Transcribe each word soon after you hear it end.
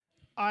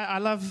I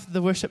love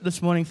the worship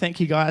this morning. Thank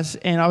you, guys.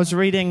 And I was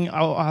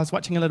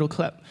watching a little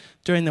clip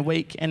during the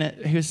week, and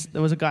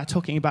there was a guy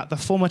talking about the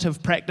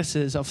formative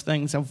practices of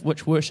things, of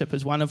which worship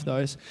is one of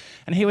those.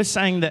 And he was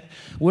saying that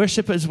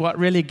worship is what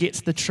really gets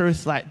the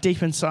truth like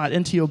deep inside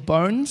into your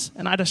bones.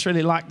 And I just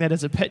really like that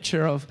as a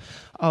picture of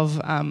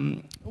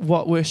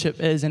what worship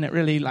is. And it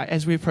really, like,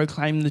 as we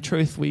proclaim the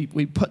truth, we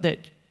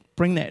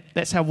bring that.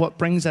 That's what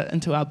brings it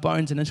into our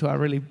bones and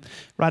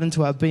right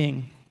into our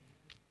being.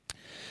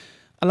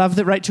 I love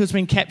that Rachel's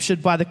been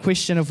captured by the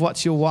question of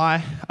what's your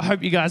why. I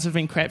hope you guys have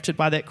been captured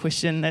by that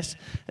question.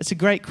 It's a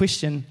great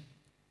question.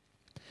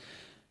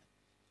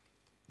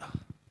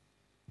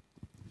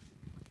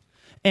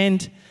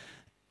 And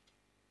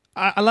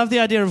I love the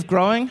idea of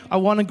growing. I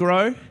want to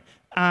grow,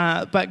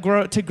 but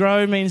to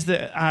grow means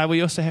that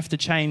we also have to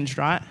change,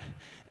 right?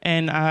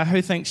 And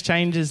who thinks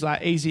change is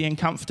like easy and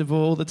comfortable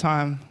all the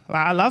time?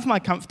 I love my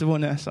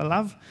comfortableness. I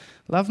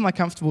love my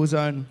comfortable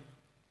zone.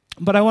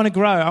 But I want to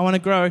grow. I want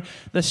to grow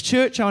this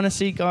church. I want to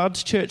see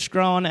God's church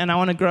growing, and I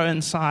want to grow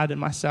inside in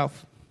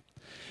myself.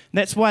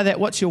 That's why that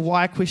what's your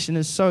why question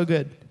is so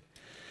good.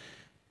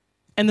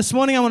 And this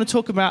morning I want to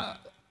talk about,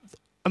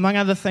 among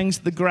other things,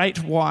 the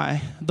great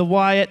why. The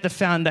why at the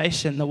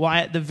foundation, the why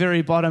at the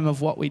very bottom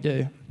of what we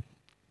do.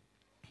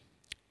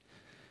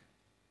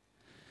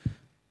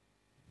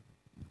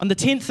 On the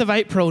 10th of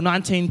April,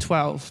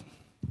 1912,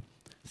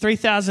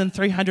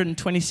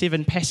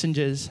 3,327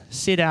 passengers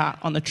set out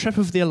on the trip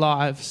of their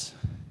lives.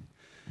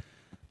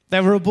 They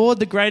were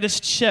aboard the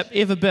greatest ship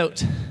ever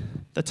built,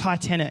 the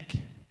Titanic,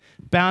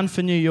 bound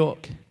for New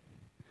York.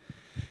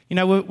 You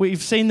know,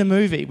 we've seen the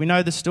movie, we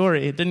know the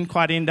story. It didn't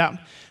quite end up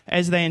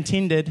as they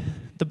intended.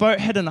 The boat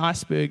hit an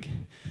iceberg,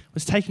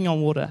 was taking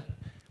on water,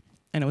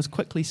 and it was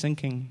quickly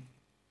sinking.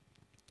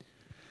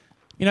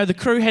 You know, the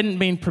crew hadn't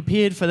been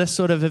prepared for this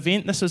sort of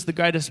event. This was the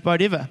greatest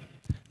boat ever.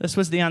 This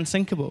was the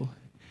Unsinkable.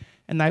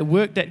 And they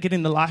worked at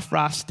getting the life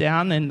rafts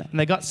down, and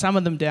they got some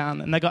of them down,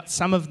 and they got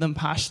some of them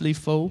partially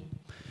full.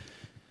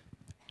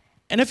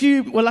 And if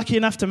you were lucky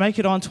enough to make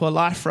it onto a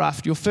life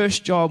raft, your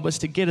first job was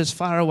to get as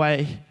far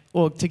away,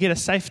 or to get a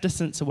safe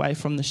distance away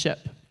from the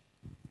ship,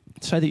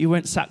 so that you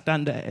weren't sucked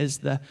under as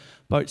the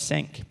boat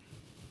sank.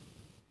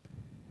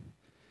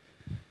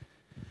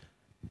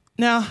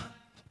 Now,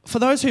 for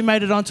those who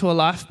made it onto a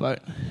lifeboat,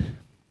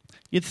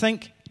 you'd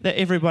think that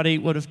everybody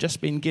would have just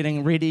been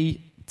getting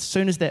ready. As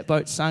soon as that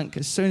boat sunk,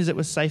 as soon as it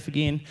was safe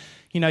again,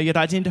 you know, you'd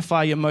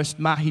identify your most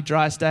Mahi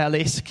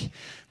Drysdale-esque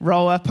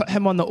rower, put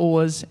him on the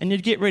oars, and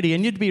you'd get ready,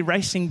 and you'd be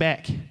racing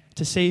back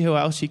to see who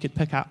else you could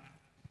pick up.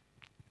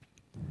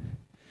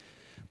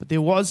 But there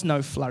was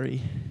no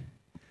flurry.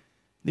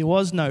 There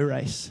was no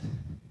race.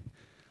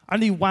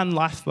 Only one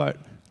lifeboat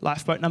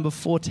number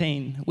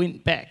 14,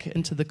 went back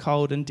into the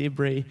cold and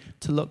debris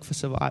to look for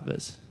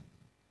survivors.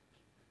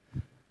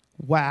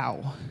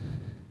 Wow.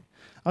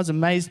 I was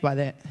amazed by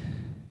that.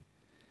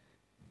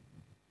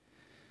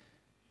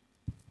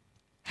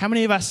 How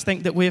many of us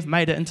think that we've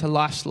made it into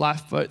life's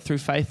lifeboat through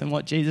faith in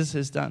what Jesus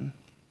has done?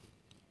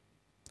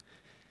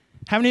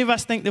 How many of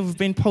us think that we've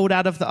been pulled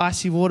out of the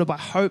icy water by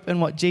hope in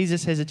what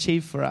Jesus has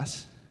achieved for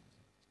us?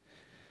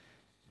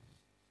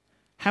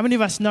 How many of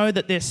us know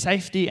that there's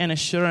safety and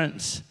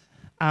assurance,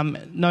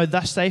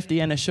 safety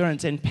and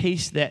assurance and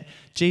peace that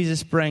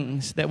Jesus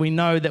brings, that we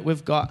know that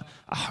we've got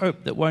a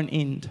hope that won't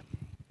end?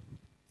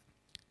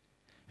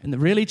 And the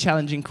really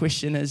challenging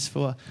question is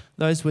for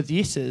those with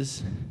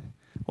yeses,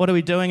 what are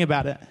we doing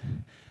about it?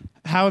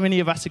 How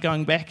many of us are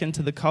going back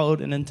into the cold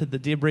and into the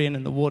debris and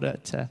in the water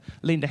to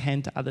lend a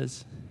hand to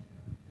others?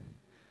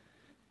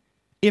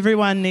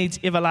 Everyone needs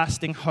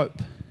everlasting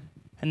hope,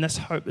 and this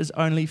hope is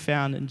only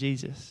found in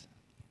Jesus.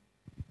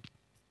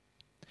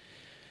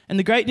 And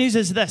the great news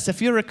is this: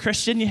 if you're a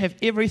Christian, you have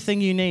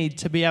everything you need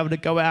to be able to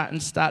go out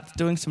and start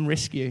doing some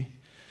rescue.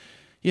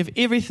 You have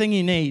everything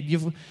you need.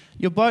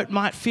 Your boat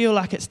might feel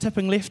like it's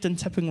tipping left and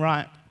tipping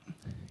right.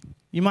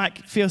 You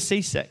might feel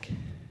seasick.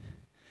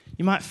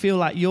 You might feel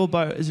like your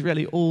boat is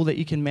really all that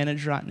you can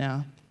manage right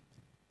now.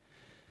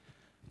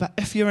 But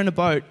if you're in a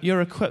boat,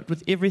 you're equipped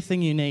with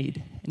everything you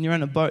need, and you're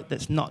in a boat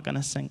that's not going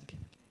to sink.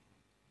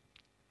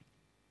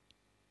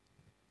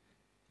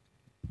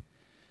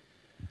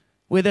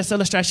 Where this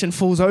illustration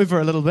falls over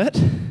a little bit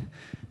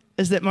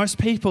is that most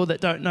people that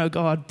don't know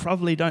God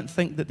probably don't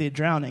think that they're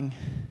drowning.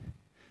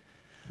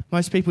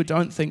 Most people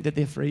don't think that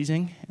they're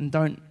freezing and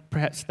don't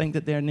perhaps think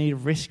that they're in need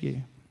of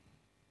rescue.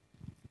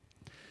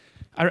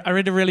 I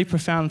read a really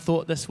profound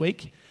thought this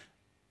week,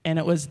 and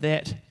it was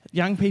that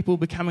young people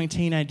becoming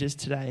teenagers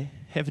today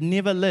have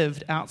never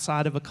lived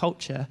outside of a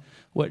culture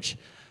which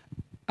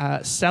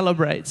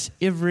celebrates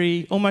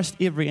almost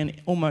every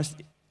and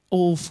almost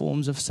all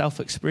forms of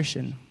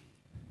self-expression.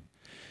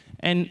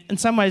 And in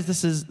some ways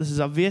this is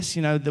obvious.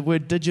 You know, the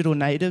word digital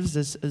natives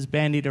is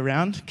bandied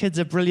around. Kids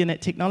are brilliant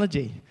at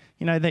technology.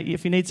 You know, that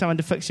if you need someone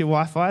to fix your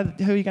Wi-Fi,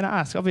 who are you going to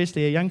ask?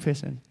 Obviously a young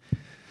person.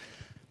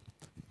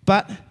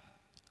 But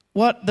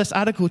what this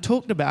article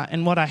talked about,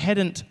 and what I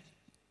hadn't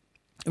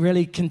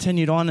really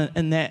continued on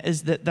in that,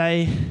 is that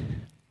they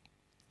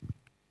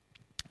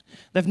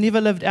They've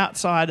never lived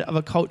outside of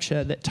a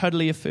culture that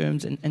totally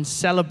affirms and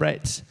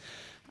celebrates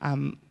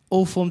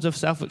all forms of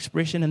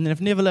self-expression, and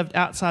they've never lived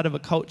outside of a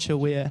culture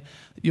where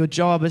your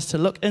job is to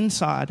look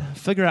inside,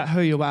 figure out who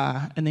you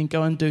are, and then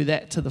go and do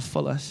that to the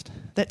fullest.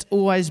 That's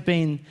always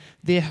been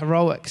their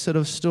heroic sort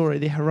of story,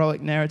 their heroic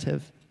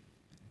narrative.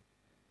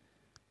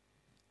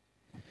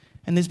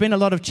 And there's been a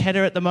lot of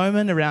chatter at the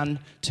moment around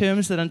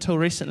terms that until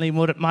recently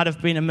might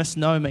have been a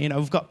misnomer.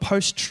 We've got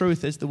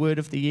post-truth as the word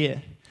of the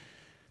year.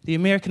 The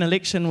American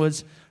election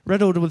was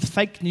riddled with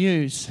fake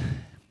news.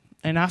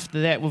 And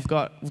after that, we've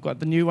got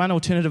the new one,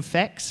 alternative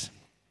facts.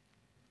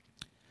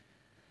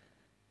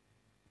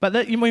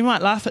 But we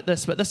might laugh at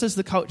this, but this is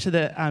the culture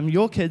that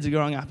your kids are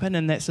growing up in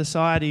and that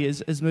society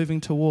is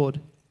moving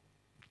toward.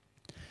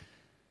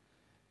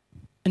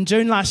 In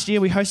June last year,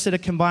 we hosted a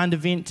combined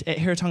event at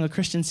Hiratonga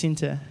Christian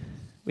Centre.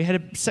 We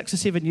had 6 or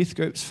 7 youth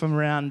groups from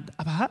around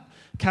Upper Hutt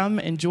come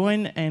and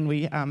join, and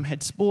we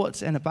had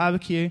sports and a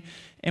barbecue,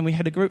 and we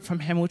had a group from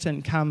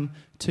Hamilton come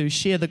to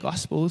share the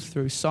gospel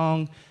through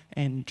song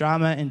and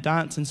drama and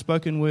dance and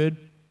spoken word.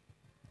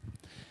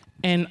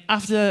 And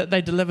after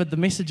they delivered the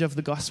message of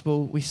the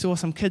gospel, we saw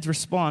some kids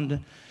respond,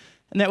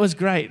 and that was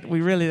great. I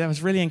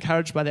was really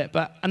encouraged by that.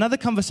 But another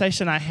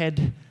conversation I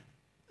had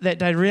that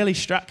day really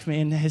struck me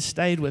and has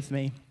stayed with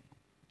me.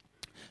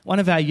 One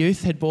of our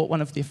youth had brought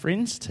one of their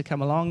friends to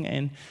come along,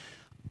 and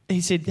he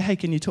said, "Hey,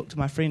 can you talk to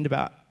my friend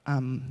about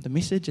the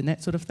message and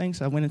that sort of thing?"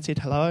 So I went and said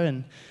hello,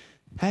 and,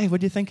 "Hey,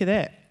 what do you think of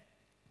that?"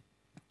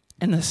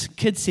 And this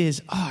kid says,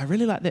 "Oh, I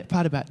really like that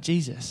part about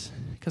Jesus,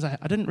 because I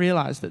didn't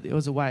realise that there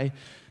was a way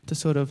to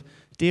sort of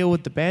deal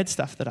with the bad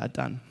stuff that I'd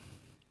done.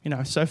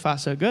 So far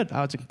so good."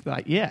 I was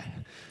like, "Yeah."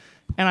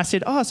 And I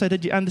said, "Oh, so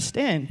did you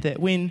understand that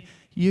when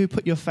you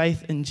put your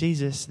faith in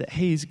Jesus, that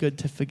he's good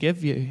to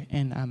forgive you?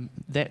 And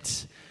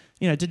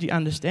did you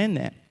understand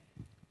that?"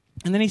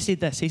 And then he said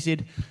this. He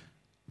said,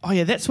 "Oh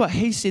yeah, that's what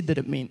he said that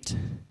it meant.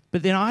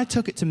 But then I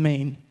took it to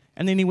mean."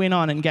 And then he went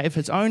on and gave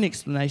his own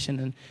explanation,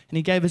 and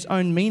he gave his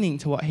own meaning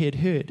to what he had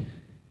heard.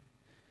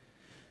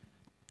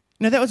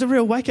 Now that was a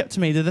real wake-up to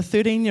me, that the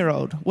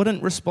 13-year-old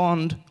wouldn't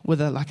respond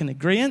with an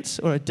agreeance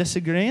or a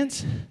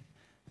disagreeance.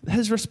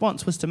 His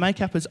response was to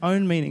make up his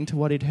own meaning to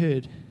what he'd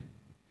heard.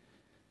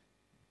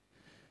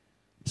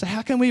 So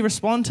how can we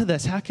respond to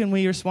this? How can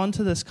we respond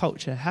to this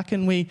culture? How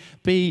can we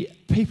be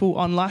people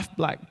on life,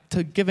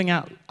 to giving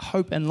out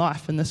hope and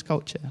life in this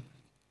culture?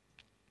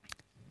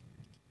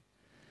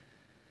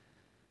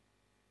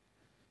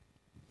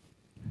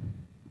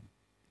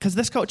 Because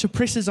this culture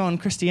presses on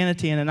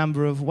Christianity in a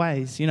number of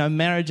ways.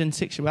 Marriage and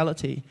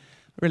sexuality,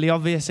 really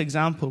obvious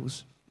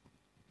examples.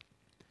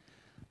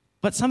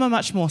 But some are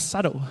much more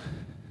subtle.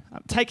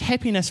 Take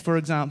happiness, for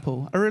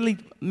example. A really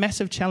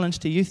massive challenge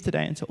to youth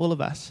today and to all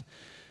of us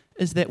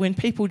is that when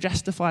people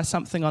justify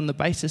something on the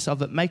basis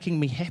of it making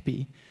me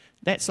happy,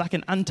 that's like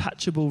an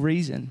untouchable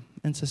reason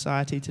in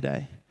society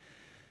today.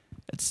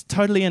 It's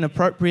totally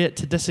inappropriate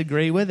to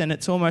disagree with, and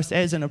it's almost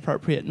as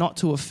inappropriate not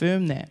to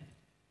affirm that.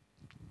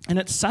 And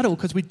it's subtle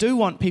because we do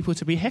want people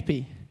to be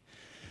happy.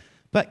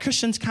 But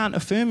Christians can't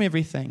affirm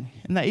everything,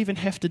 and they even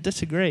have to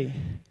disagree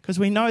because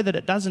we know that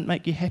it doesn't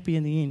make you happy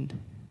in the end.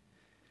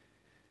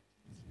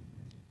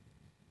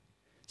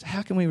 So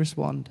how can we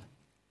respond?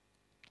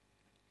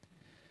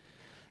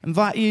 I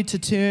invite you to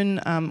turn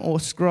or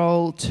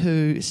scroll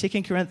to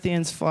 2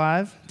 Corinthians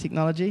 5,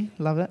 technology,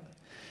 love it.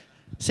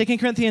 2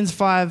 Corinthians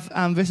 5,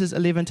 verses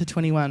 11 to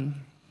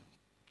 21.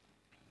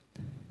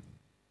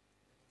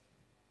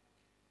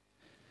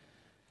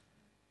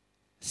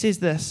 It says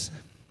this: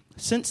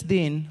 "Since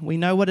then we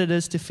know what it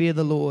is to fear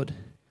the Lord.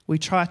 We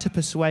try to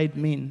persuade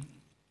men.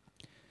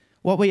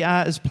 What we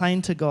are is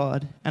plain to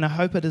God, and I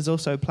hope it is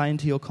also plain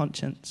to your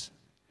conscience.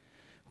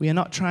 We are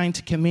not trying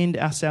to commend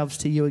ourselves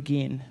to you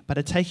again, but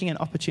are giving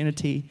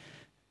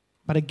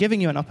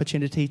you an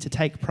opportunity to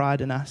take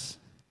pride in us,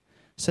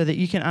 so that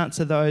you can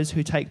answer those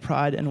who take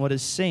pride in what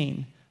is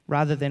seen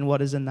rather than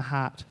what is in the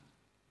heart.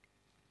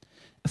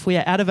 If we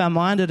are out of our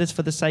mind, it is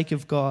for the sake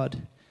of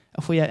God.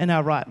 If we are in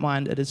our right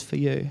mind, it is for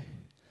you.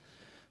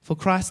 For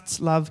Christ's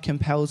love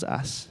compels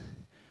us,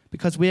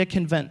 because we are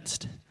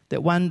convinced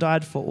that one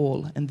died for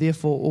all, and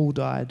therefore all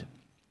died.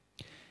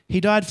 He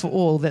died for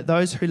all, that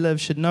those who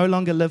live should no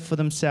longer live for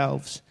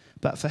themselves,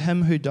 but for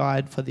him who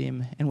died for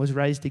them and was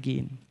raised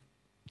again.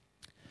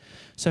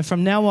 So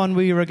from now on,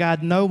 we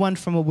regard no one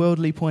from a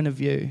worldly point of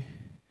view.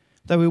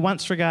 Though we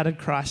once regarded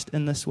Christ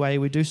in this way,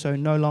 we do so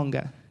no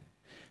longer.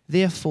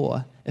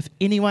 Therefore, if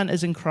anyone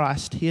is in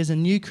Christ, he is a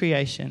new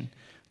creation.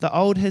 The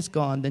old has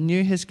gone, the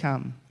new has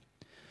come.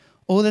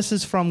 All this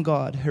is from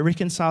God, who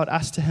reconciled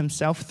us to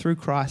himself through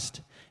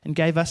Christ and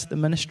gave us the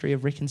ministry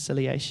of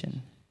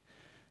reconciliation.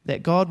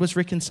 That God was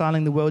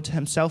reconciling the world to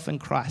himself in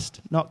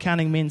Christ, not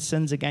counting men's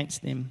sins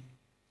against them.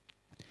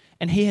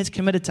 And he has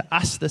committed to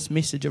us this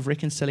message of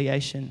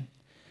reconciliation.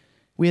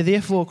 We are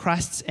therefore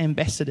Christ's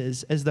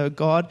ambassadors, as though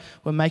God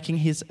were making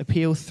his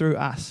appeal through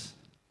us.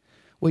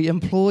 We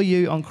implore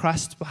you on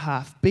Christ's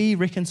behalf, be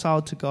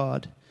reconciled to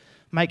God.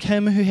 Make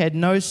him who had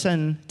no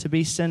sin to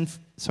be sin.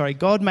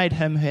 God made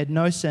him who had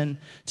no sin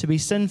to be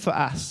sin for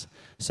us,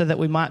 so that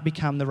we might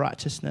become the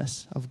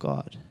righteousness of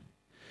God.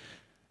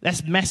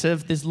 That's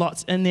massive. There's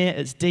lots in there.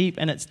 It's deep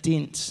and it's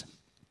dense.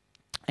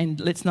 And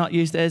let's not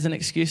use that as an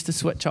excuse to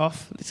switch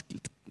off. Let's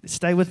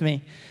stay with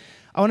me.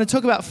 I want to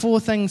talk about 4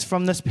 things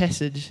from this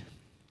passage.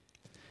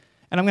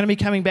 And I'm going to be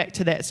coming back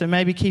to that, so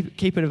maybe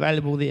keep it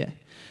available there.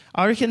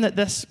 I reckon that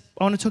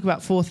I want to talk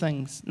about 4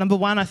 things. Number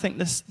 1, I think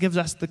this gives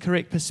us the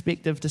correct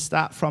perspective to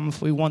start from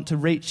if we want to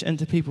reach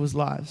into people's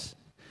lives.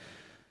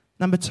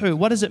 Number 2,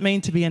 what does it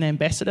mean to be an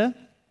ambassador?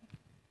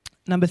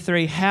 Number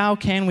 3, how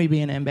can we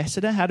be an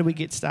ambassador? How do we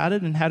get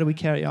started and how do we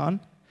carry on?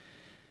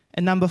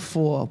 And number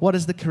 4, what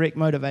is the correct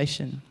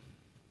motivation?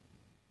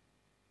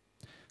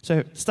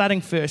 So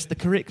starting first, the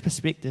correct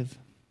perspective.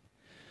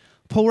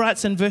 Paul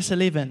writes in verse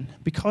 11,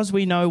 because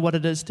we know what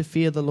it is to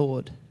fear the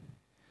Lord.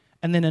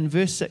 And then in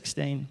verse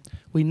 16,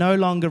 we no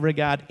longer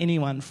regard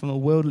anyone from a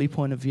worldly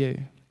point of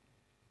view.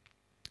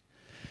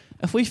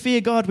 If we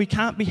fear God, we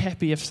can't be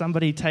happy if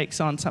somebody takes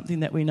on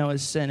something that we know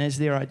is sin as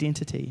their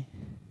identity.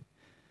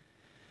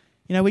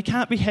 You know, we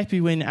can't be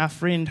happy when our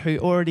friend who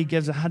already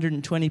gives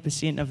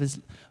 120% of his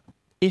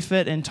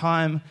effort and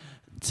time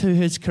to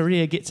his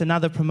career gets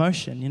another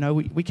promotion. You know,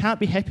 we can't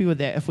be happy with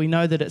that if we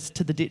know that it's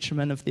to the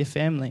detriment of their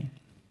family.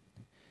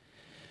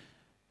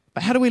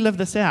 But how do we live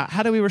this out?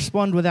 How do we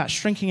respond without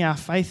shrinking our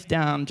faith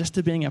down just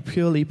to being a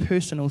purely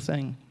personal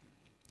thing?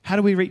 How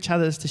do we reach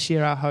others to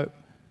share our hope?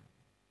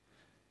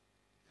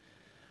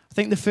 I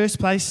think the first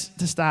place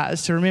to start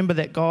is to remember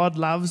that God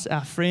loves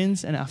our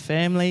friends and our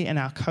family and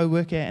our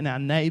co-worker and our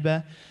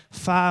neighbour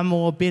far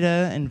more,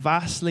 better and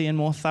vastly and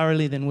more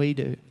thoroughly than we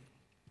do.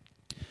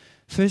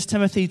 1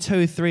 Timothy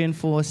 2, 3 and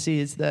 4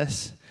 says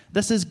this,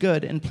 "This is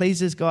good and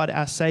pleases God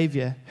our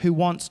Saviour, who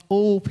wants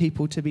all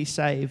people to be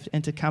saved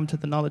and to come to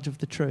the knowledge of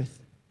the truth."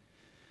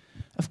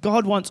 If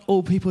God wants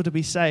all people to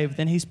be saved,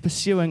 then he's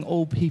pursuing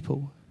all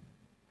people.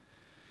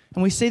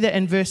 And we see that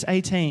in verse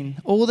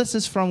 18. All this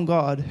is from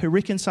God, who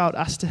reconciled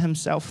us to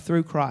himself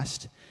through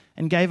Christ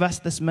and gave us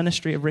this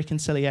ministry of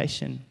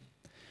reconciliation.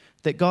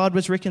 That God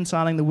was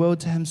reconciling the world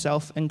to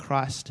himself in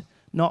Christ,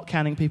 not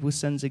counting people's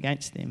sins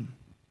against them.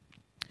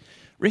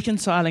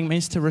 Reconciling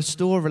means to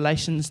restore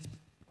relations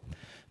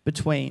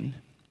between,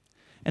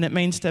 and it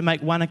means to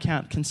make one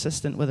account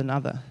consistent with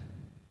another.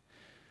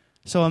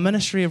 So a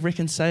ministry of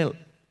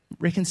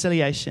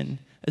reconciliation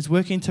is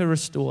working to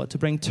restore, to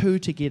bring two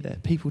together,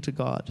 people to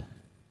God.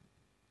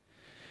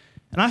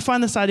 And I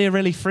find this idea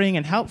really freeing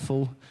and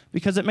helpful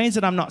because it means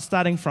that I'm not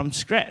starting from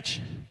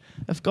scratch.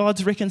 If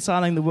God's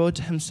reconciling the world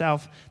to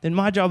himself, then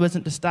my job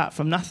isn't to start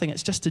from nothing,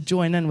 it's just to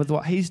join in with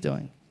what he's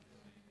doing.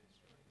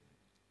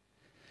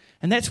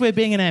 And that's where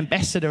being an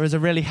ambassador is a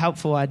really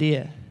helpful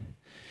idea.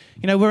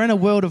 You know, we're in a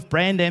world of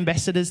brand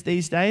ambassadors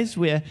these days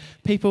where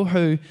people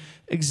who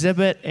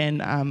exhibit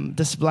and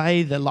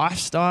display the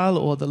lifestyle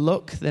or the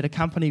look that a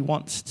company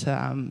wants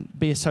to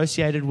be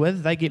associated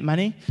with, they get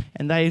money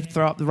and they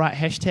throw up the right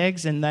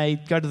hashtags and they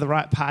go to the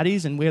right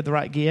parties and wear the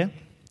right gear.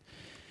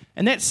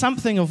 And that's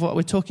something of what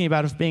we're talking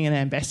about of being an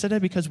ambassador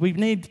because we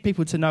need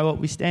people to know what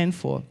we stand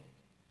for.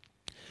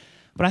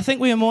 But I think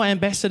we are more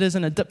ambassadors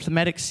in a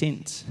diplomatic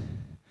sense.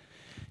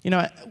 You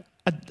know,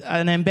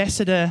 an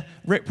ambassador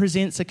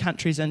represents a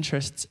country's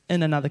interests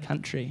in another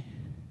country.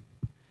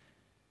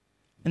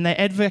 And they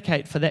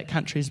advocate for that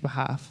country's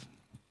behalf.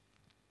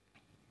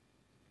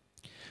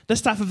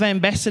 This type of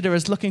ambassador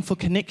is looking for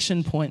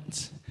connection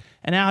points.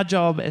 And our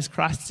job as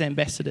Christ's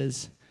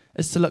ambassadors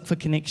is to look for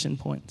connection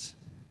points.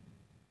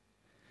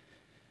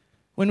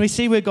 When we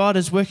see where God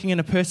is working in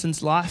a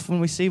person's life, when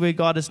we see where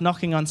God is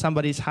knocking on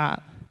somebody's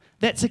heart,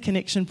 that's a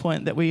connection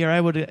point that we are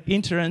able to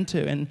enter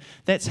into, and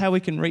that's how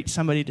we can reach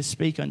somebody to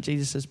speak on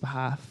Jesus'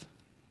 behalf.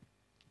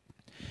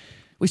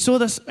 We saw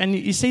this, and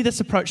you see this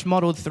approach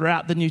modeled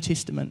throughout the New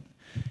Testament.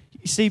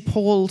 You see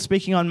Paul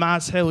speaking on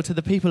Mars Hill to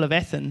the people of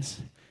Athens.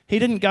 He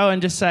didn't go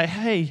and just say,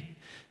 hey,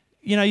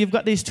 you know, you've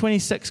got these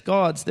 26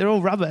 gods. They're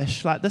all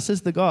rubbish. Like, this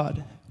is the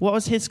God. What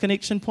was his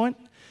connection point?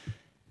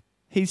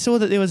 He saw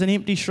that there was an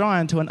empty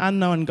shrine to an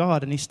unknown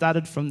God, and he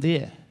started from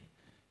there.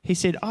 He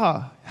said,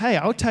 oh, hey,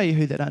 I'll tell you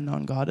who that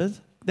unknown God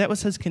is. That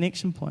was his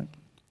connection point.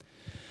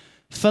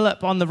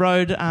 Philip on the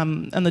road,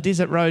 on the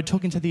desert road,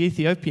 talking to the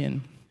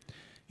Ethiopian.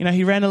 You know,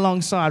 he ran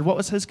alongside. What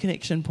was his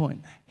connection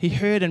point? He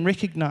heard and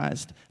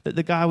recognized that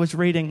the guy was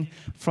reading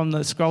from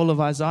the scroll of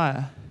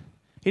Isaiah.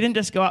 He didn't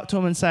just go up to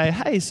him and say,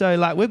 hey, so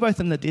like we're both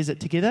in the desert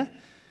together.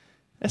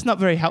 That's not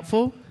very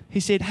helpful. He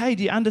said, hey,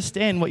 do you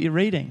understand what you're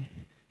reading?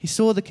 He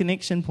saw the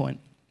connection point.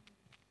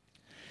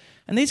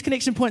 And these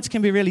connection points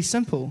can be really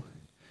simple.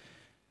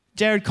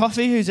 Jared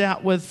Coffey, who's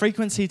out with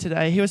Frequency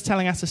today, he was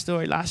telling us a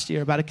story last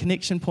year about a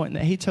connection point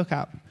that he took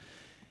up.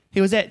 He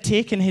was at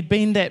Tech and he'd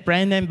been that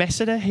brand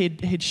ambassador.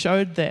 He'd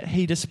showed that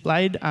he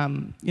displayed,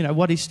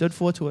 what he stood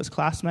for to his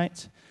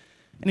classmates.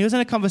 And he was in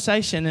a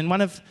conversation, and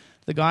one of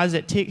the guys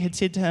at Tech had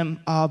said to him,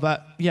 "Oh,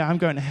 but yeah, I'm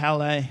going to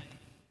hell, eh?"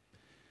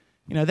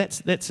 You know,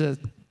 that's a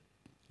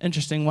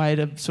interesting way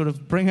to sort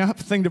of bring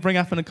up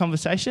in a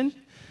conversation.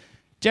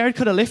 Jared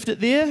could have left it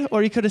there,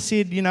 or he could have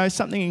said, you know,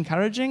 something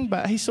encouraging,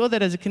 but he saw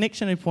that as a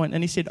connection point,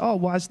 and he said, oh,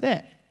 why is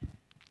that?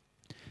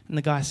 And And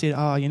the guy said,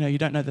 oh, you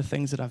don't know the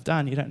things that I've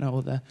done. You don't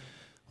know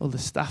all the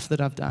stuff that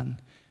I've done.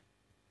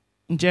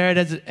 And Jared,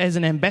 as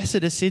an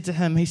ambassador, said to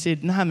him, he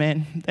said, nah,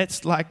 man,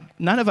 that's like,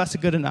 none of us are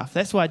good enough.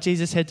 That's why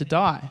Jesus had to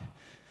die.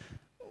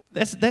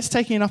 That's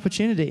taking an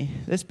opportunity.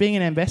 That's being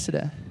an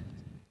ambassador.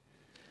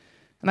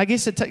 And I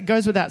guess it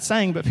goes without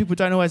saying, but people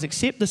don't always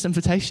accept this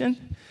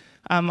invitation.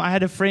 I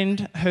had a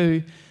friend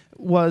who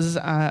was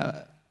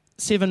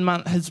 7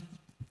 months.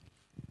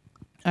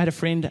 I had a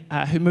friend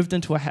who moved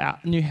into a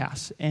new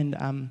house,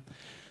 and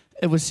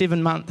it was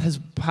 7 months. His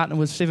partner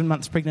was 7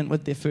 months pregnant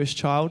with their first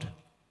child,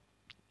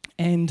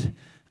 and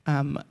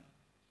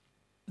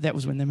that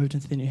was when they moved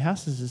into their new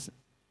house.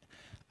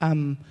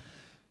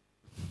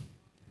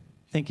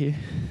 Thank you.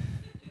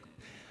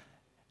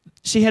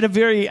 She had a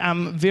very,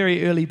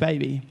 very early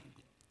baby,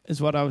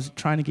 is what I was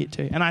trying to get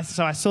to. And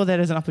so I saw that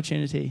as an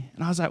opportunity.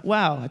 And I was like,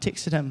 wow, I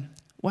texted him,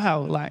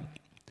 wow, like,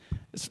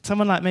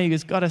 someone like me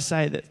has got to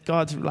say that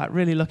God's like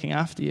really looking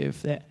after you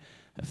if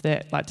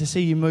that, like to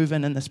see you move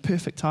in this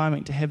perfect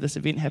timing to have this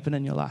event happen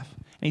in your life.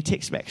 And he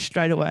texts back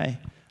straight away,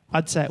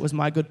 I'd say it was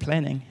my good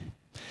planning.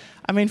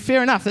 I mean,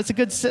 fair enough, that's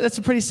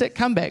a pretty sick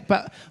comeback,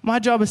 but my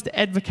job is to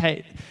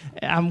advocate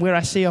where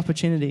I see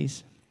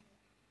opportunities.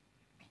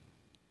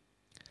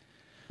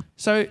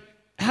 So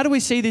how do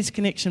we see these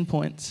connection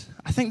points?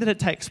 I think that it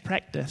takes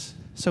practice.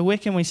 So where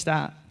can we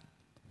start?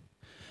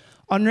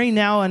 Henri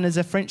Nouwen is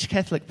a French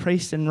Catholic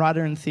priest and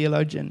writer and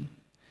theologian.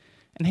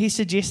 And he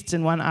suggests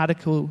in one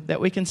article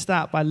that we can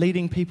start by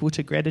leading people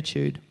to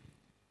gratitude.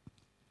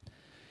 It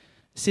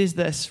says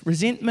this: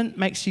 resentment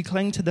makes you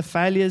cling to the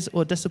failures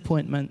or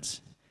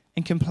disappointments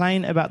and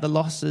complain about the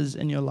losses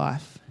in your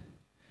life.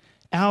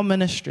 Our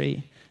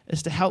ministry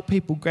is to help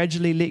people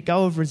gradually let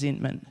go of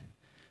resentment,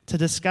 to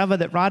discover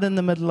that right in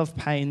the middle of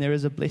pain there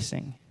is a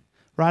blessing.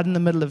 Right in the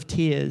middle of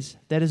tears,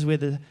 that is where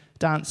the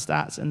dance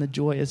starts and the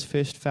joy is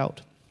first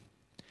felt.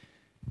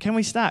 Can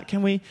we start?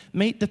 Can we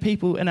meet the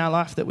people in our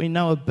life that we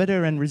know are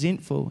bitter and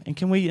resentful, and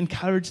can we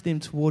encourage them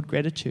toward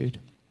gratitude?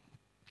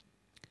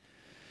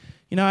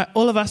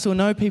 All of us will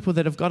know people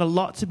that have got a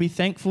lot to be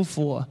thankful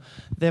for.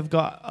 They've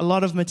got a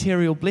lot of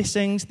material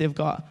blessings. They've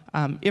got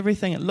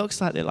everything. It looks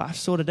like their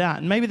life's sorted out.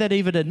 And maybe they'd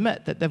even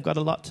admit that they've got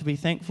a lot to be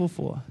thankful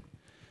for.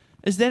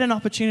 Is that an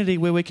opportunity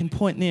where we can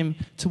point them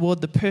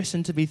toward the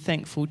person to be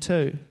thankful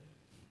to?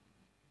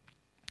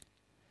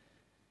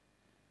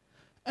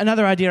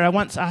 Another idea, I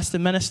once asked a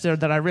minister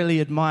that I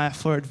really admire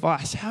for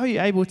advice. How are you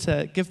able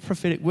to give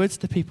prophetic words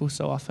to people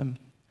so often?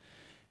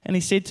 And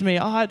he said to me,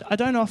 I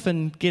don't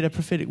often get a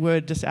prophetic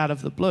word just out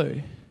of the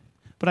blue,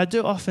 but I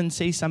do often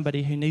see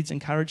somebody who needs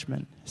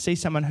encouragement, see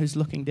someone who's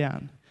looking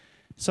down.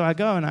 So I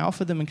go and I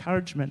offer them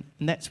encouragement,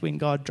 and that's when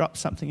God drops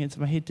something into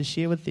my head to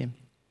share with them.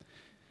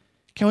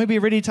 Can we be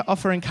ready to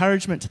offer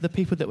encouragement to the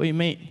people that we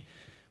meet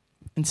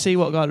and see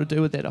what God will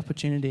do with that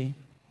opportunity?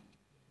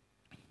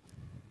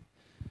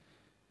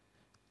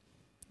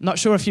 Not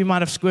sure if you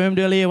might have squirmed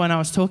earlier when I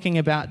was talking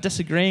about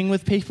disagreeing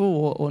with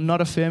people or not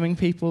affirming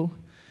people.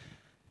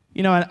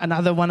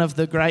 Another one of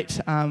the great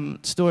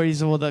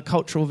stories or the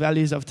cultural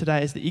values of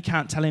today is that you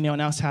can't tell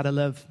anyone else how to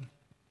live.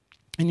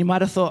 And you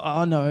might have thought,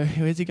 oh no,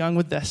 where's he going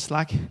with this?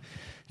 Like,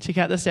 check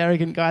out this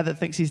arrogant guy that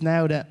thinks he's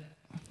nailed it.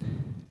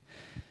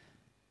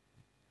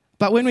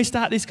 But when we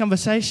start these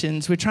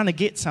conversations, we're trying to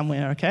get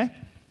somewhere, okay?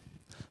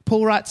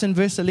 Paul writes in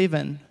verse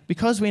 11,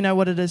 because we know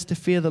what it is to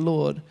fear the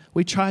Lord,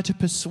 we try to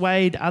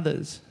persuade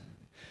others.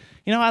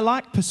 I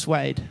like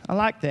persuade. I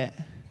like that.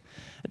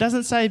 It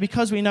doesn't say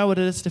because we know what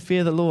it is to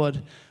fear the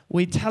Lord,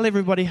 we tell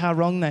everybody how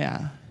wrong they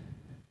are.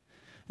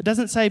 It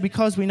doesn't say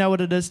because we know what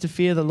it is to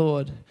fear the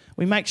Lord,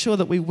 we make sure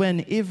that we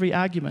win every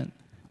argument.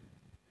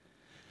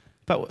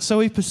 So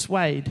we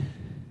persuade.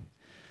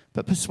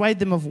 But persuade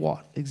them of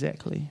what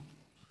exactly?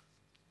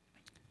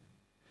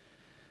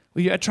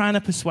 We are trying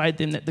to persuade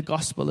them that the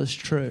gospel is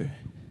true.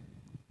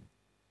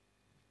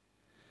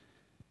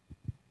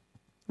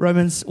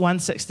 Romans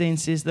 1:16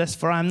 says this,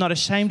 "For I am not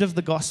ashamed of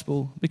the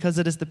gospel, because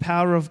it is the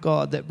power of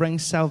God that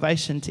brings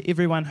salvation to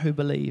everyone who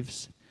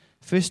believes,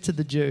 first to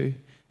the Jew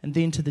and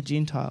then to the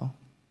Gentile."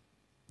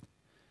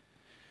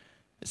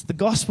 It's the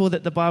gospel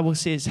that the Bible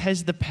says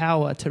has the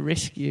power to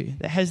rescue,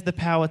 that has the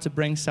power to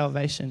bring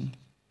salvation.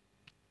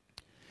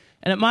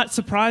 And it might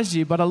surprise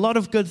you, but a lot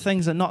of good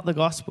things are not the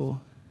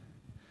gospel.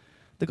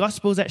 The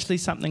gospel is actually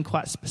something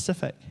quite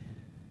specific.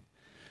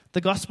 The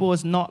gospel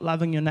is not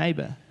loving your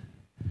neighbor.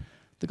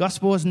 The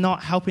gospel is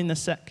not helping the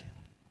sick.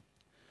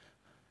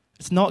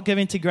 It's not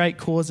giving to great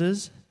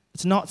causes.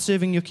 It's not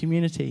serving your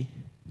community.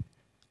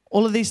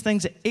 All of these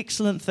things are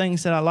excellent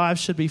things that our lives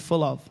should be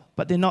full of,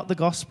 but they're not the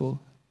gospel.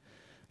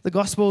 The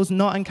gospel is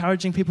not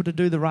encouraging people to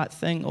do the right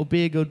thing or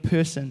be a good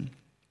person.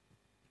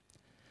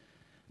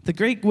 The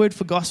Greek word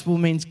for gospel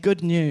means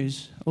good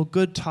news or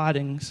good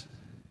tidings.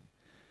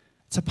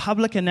 It's a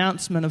public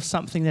announcement of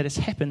something that has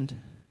happened.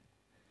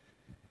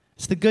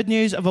 It's the good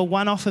news of a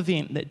one-off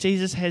event that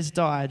Jesus has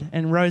died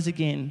and rose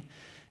again,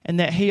 and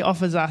that he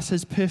offers us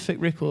his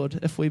perfect record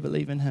if we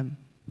believe in him.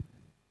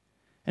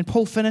 And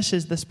Paul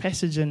finishes this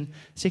passage in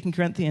 2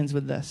 Corinthians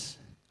with this: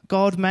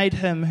 God made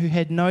him who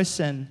had no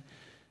sin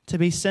to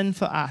be sin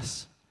for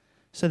us,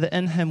 so that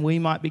in him we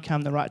might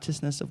become the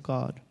righteousness of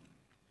God.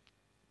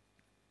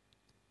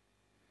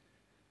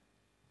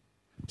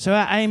 So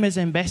our aim as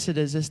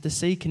ambassadors is to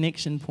see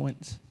connection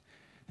points.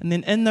 And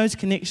then in those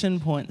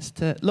connection points,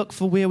 to look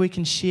for where we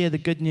can share the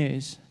good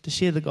news, to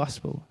share the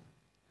gospel.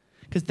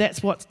 Because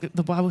that's what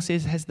the Bible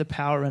says has the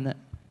power in it.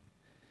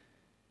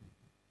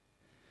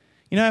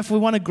 You know, if we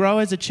want to grow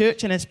as a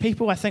church and as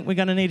people, I think we're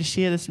going to need to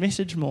share this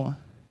message more.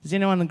 Does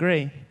anyone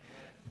agree?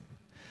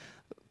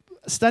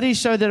 Studies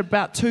show that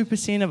about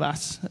 2% of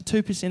us,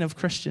 2% of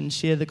Christians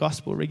share the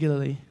gospel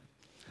regularly.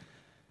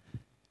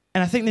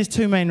 And I think there's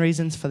two main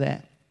reasons for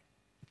that.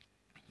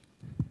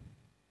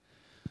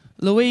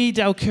 Louis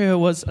Dalcoeur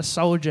was a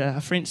soldier,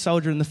 a French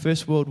soldier in the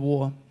First World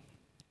War.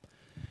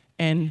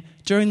 And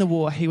during the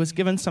war, he was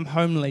given some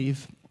home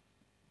leave.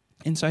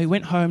 And so he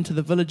went home to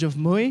the village of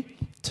Mouy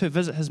to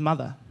visit his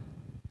mother.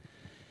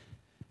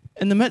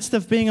 In the midst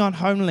of being on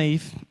home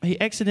leave, he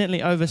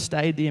accidentally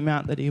overstayed the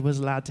amount that he was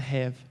allowed to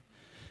have.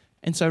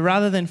 And so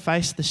rather than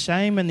face the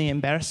shame and the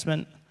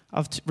embarrassment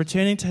of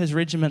returning to his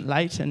regiment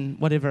late and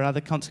whatever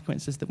other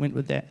consequences that went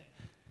with that,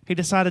 he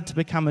decided to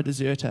become a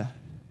deserter.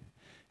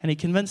 And he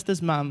convinced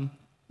his mum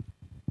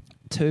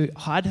to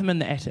hide him in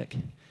the attic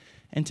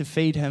and to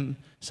feed him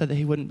so that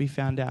he wouldn't be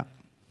found out.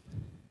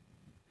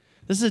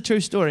 This is a true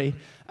story.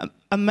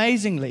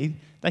 Amazingly,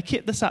 they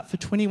kept this up for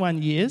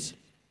 21 years.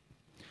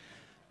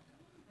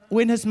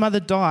 When his mother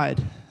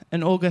died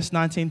in August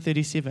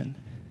 1937,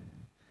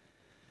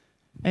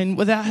 and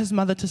without his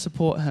mother to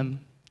support him,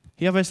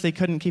 he obviously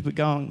couldn't keep it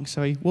going,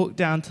 so he walked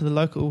down to the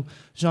local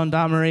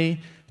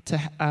gendarmerie, to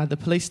the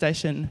police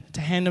station,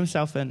 to hand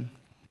himself in.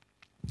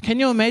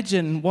 Can you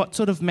imagine what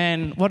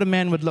a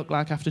man would look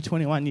like after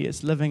 21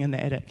 years living in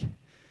the attic?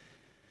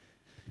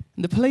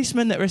 And the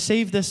policeman that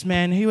received this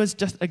man, he was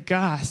just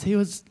aghast. He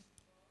was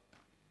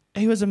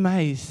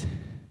amazed.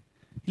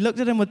 He looked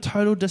at him with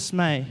total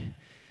dismay.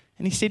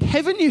 And he said,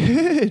 "Haven't you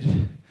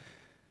heard?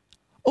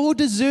 All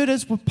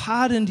deserters were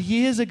pardoned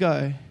years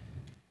ago.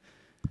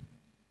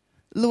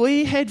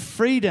 Louis had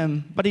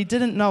freedom, but he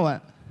didn't know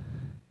it.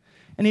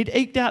 And he'd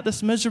eked out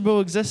this miserable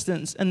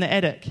existence in the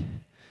attic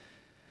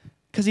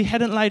because he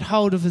hadn't laid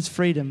hold of his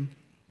freedom."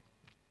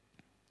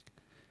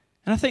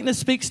 And I think this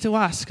speaks to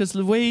us because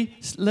Louis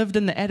lived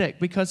in the attic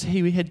because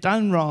he had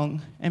done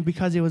wrong and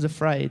because he was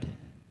afraid.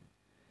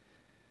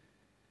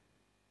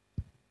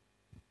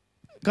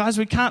 Guys,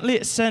 we can't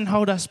let sin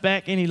hold us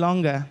back any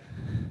longer.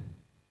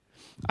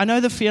 I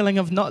know the feeling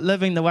of not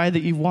living the way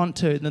that you want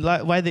to,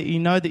 the way that you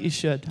know that you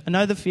should. I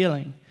know the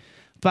feeling.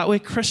 But we're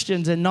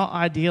Christians and not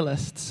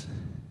idealists.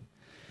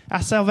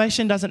 Our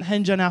salvation doesn't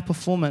hinge on our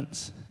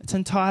performance. It's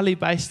entirely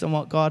based on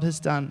what God has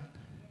done.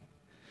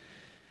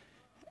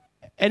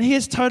 And he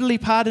has totally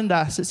pardoned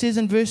us. It says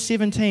in verse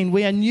 17,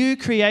 we are new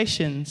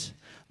creations.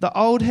 The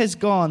old has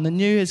gone, the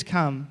new has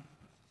come.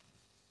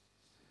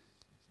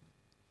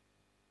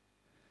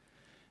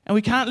 And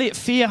we can't let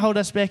fear hold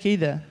us back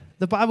either.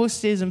 The Bible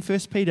says in 1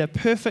 Peter,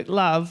 perfect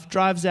love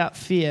drives out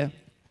fear.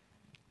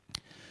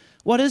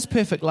 What is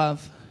perfect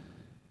love?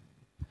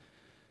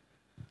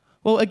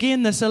 Well,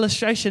 again, this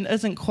illustration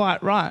isn't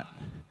quite right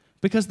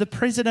because the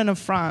president of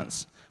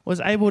France was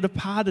able to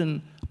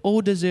pardon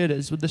all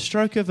deserters with the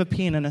stroke of a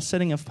pen in a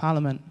sitting of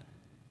parliament.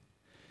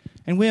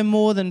 And we're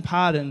more than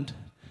pardoned.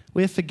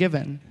 We're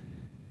forgiven.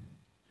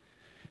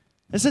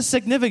 This is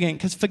significant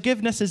because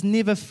forgiveness is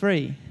never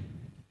free.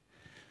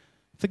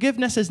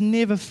 Forgiveness is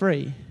never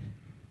free.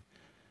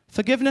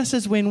 Forgiveness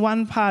is when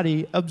one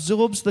party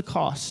absorbs the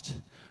cost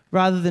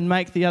rather than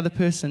make the other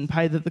person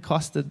pay the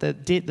cost of the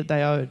debt that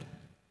they owed.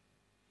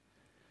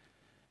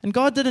 And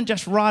God didn't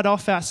just write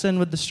off our sin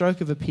with the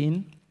stroke of a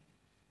pen.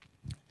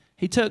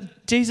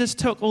 Jesus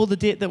took all the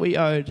debt that we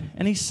owed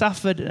and he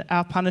suffered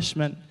our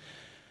punishment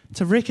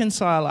to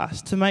reconcile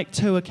us, to make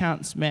two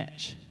accounts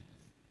match.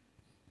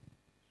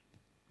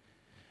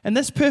 And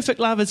this perfect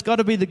love has got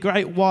to be the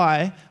great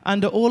why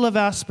under all of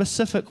our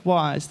specific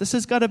whys. This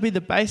has got to be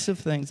the base of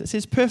things. It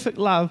says perfect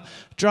love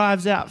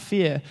drives out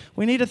fear.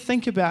 We need to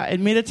think about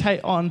and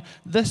meditate on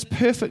this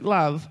perfect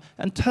love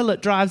until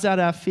it drives out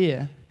our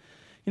fear.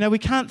 You know, we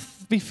can't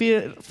be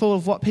fearful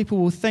of what people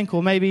will think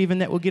or maybe even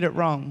that we'll get it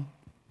wrong.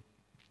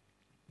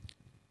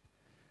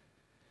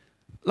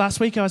 Last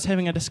week I was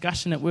having a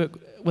discussion at work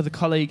with a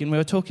colleague and we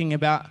were talking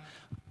about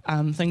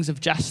things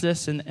of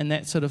justice and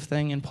that sort of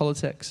thing in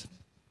politics.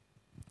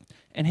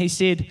 And he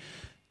said,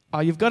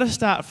 you've got to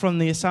start from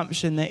the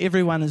assumption that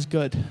everyone is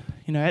good.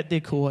 You know, at their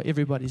core,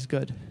 everybody's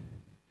good.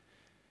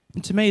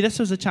 And to me, this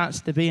was a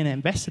chance to be an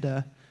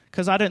ambassador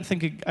because I don't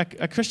think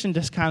a Christian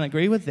just can't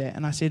agree with that.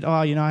 And I said,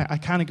 I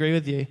can't agree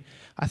with you.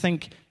 I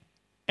think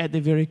at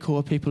their very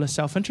core, people are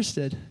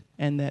self-interested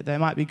and that they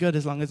might be good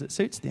as long as it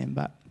suits them.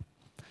 But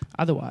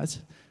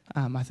otherwise,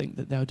 I think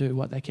that they'll do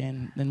what they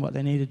can and what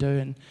they need to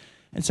do.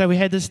 And so we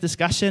had this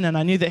discussion, and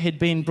I knew that he'd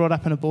been brought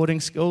up in a boarding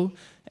school,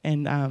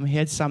 and he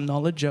had some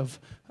knowledge of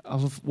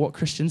what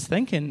Christians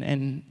think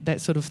and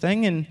that sort of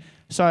thing. And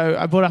so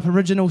I brought up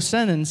original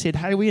sin and said,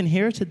 hey, we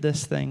inherited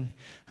this thing.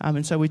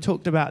 And so we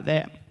talked about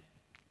that.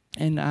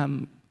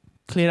 And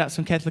cleared up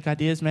some Catholic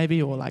ideas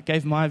maybe, or like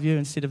gave my view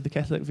instead of the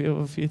Catholic view of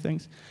a few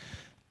things.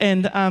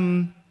 And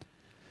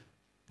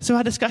so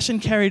our discussion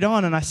carried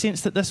on, and I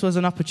sensed that this was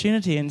an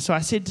opportunity. And so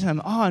I said to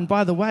him, and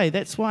by the way,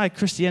 that's why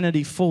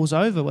Christianity falls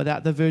over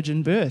without the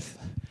virgin birth.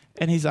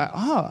 And he's like,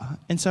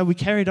 And so we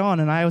carried on,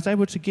 and I was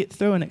able to get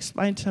through and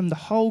explain to him the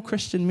whole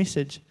Christian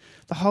message,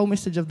 the whole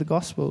message of the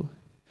gospel.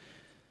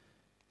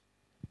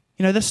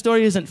 You know, this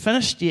story isn't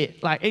finished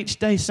yet. Like, each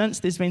day since,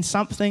 there's been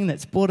something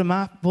that's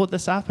brought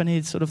this up, and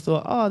he'd sort of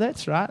thought,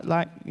 that's right.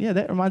 Like, yeah,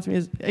 that reminds me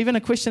of, even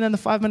a question in the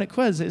 5-minute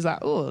quiz. He's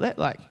like,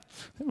 that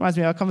reminds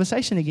me of our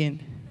conversation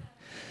again.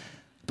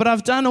 But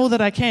I've done all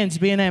that I can to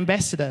be an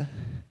ambassador.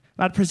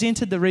 I've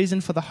presented the reason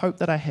for the hope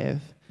that I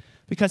have,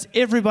 because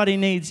everybody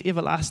needs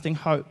everlasting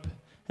hope,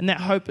 and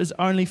that hope is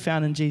only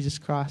found in Jesus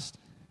Christ.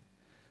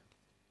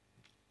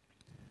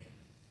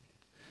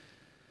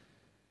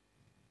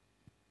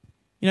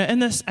 You know, in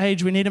this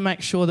age, we need to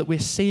make sure that we're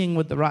seeing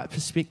with the right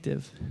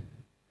perspective.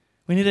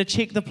 We need to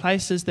check the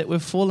places that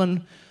we've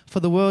fallen for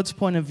the world's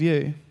point of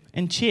view,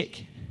 and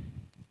check.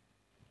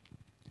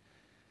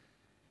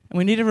 And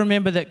we need to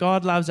remember that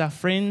God loves our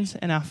friends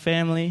and our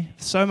family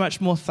so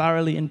much more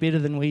thoroughly and better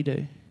than we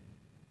do.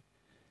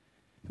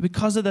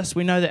 Because of this,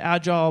 we know that our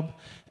job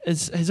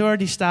has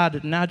already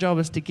started, and our job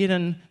is to get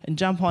in and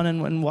jump on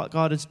in what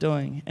God is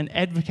doing and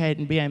advocate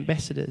and be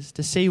ambassadors,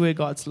 to see where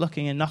God's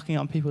looking and knocking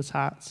on people's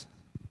hearts.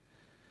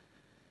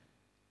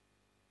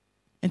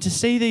 And to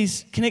see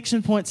these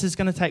connection points is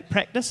going to take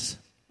practice,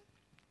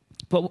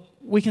 but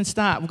we can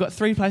start. We've got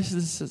three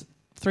places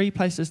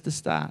to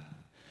start.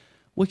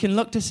 We can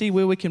look to see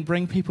where we can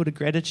bring people to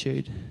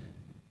gratitude.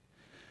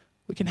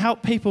 We can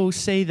help people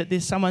see that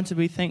there's someone to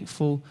be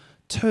thankful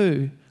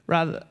to,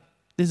 rather,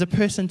 there's a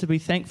person to be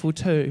thankful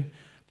to.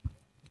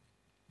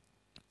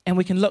 And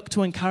we can look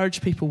to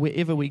encourage people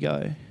wherever we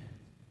go.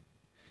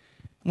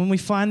 When we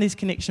find these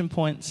connection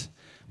points,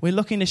 we're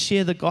looking to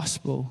share the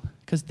gospel,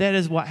 because that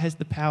is what has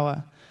the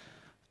power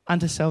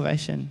unto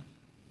salvation.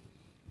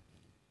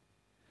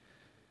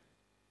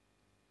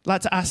 I'd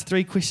like to ask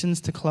 3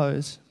 questions to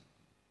close.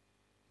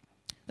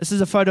 This is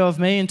a photo of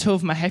me in 2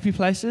 of my happy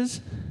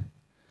places.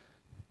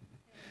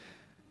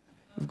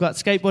 We've got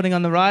skateboarding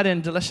on the right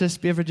and delicious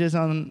beverages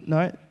on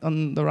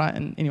the right.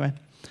 And anyway,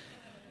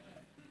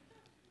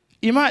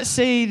 you might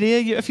see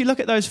there, if you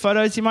look at those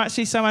photos, you might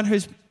see someone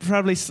who's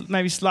probably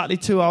maybe slightly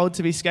too old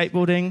to be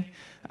skateboarding,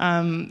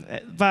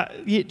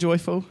 but yet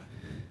joyful.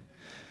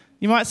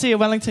 You might see a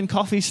Wellington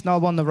coffee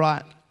snob on the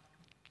right.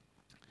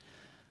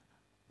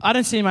 I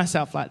don't see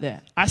myself like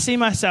that. I see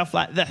myself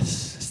like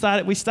this.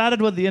 We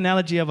started with the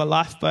analogy of a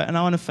lifeboat, and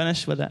I want to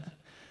finish with it.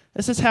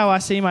 This is how I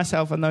see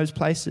myself in those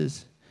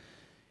places.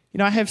 You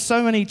know, I have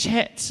so many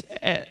chats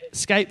at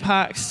skate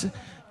parks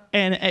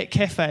and at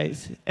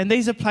cafes, and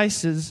these are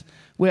places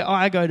where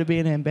I go to be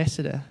an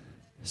ambassador.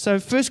 So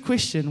first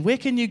question, where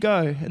can you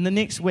go in the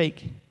next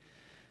week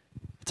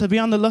to be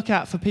on the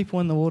lookout for people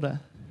in the water?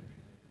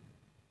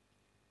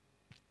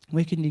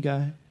 Where can you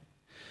go?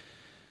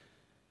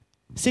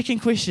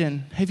 Second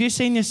question, have you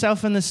seen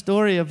yourself in the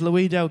story of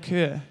Louis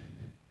Delcourt?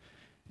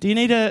 Do you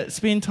need to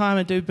spend time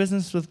and do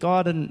business with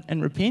God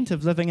and repent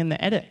of living in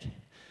the attic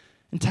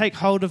and take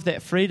hold of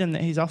that freedom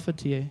that He's offered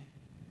to you?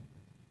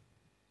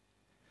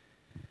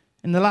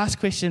 And the last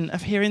question,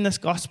 if hearing this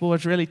gospel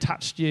has really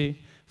touched you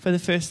for the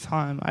first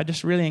time, I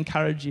just really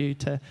encourage you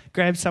to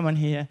grab someone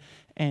here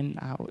and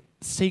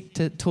seek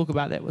to talk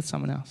about that with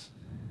someone else.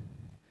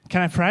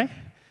 Can I pray?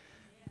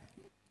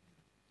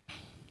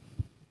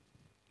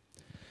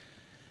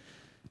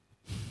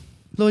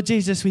 Lord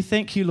Jesus, we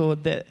thank you,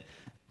 Lord, that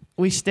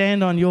we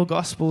stand on your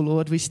gospel,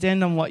 Lord. We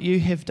stand on what you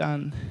have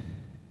done.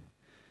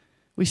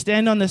 We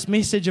stand on this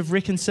message of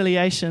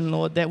reconciliation,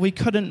 Lord, that we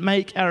couldn't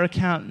make our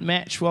account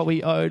match what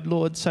we owed,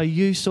 Lord, so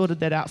you sorted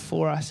that out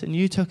for us and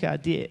you took our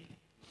debt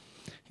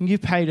and you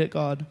paid it,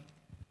 God.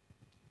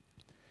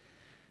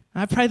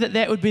 And I pray that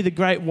that would be the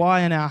great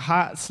why in our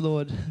hearts,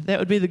 Lord. That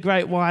would be the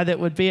great why that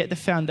would be at the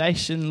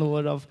foundation,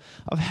 Lord, of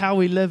how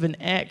we live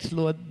and act,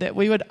 Lord, that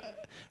we would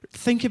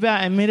think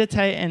about and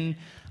meditate and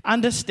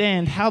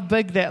understand how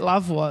big that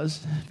love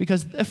was,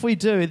 because if we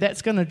do,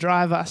 that's going to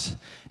drive us,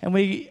 and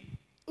it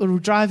will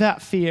drive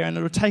out fear, and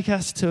it will take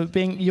us to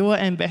being your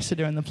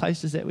ambassador in the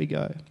places that we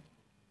go.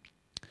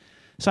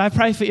 So I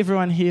pray for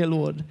everyone here,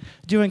 Lord.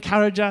 Do you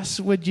encourage us?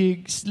 Would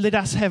you let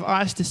us have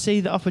eyes to see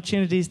the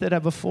opportunities that are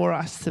before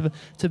us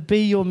to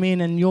be your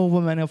men and your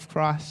women of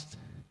Christ?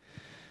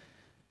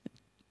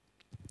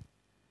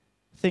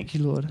 Thank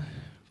you, Lord.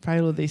 Pray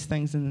all these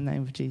things in the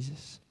name of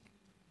Jesus.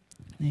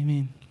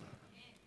 Amen.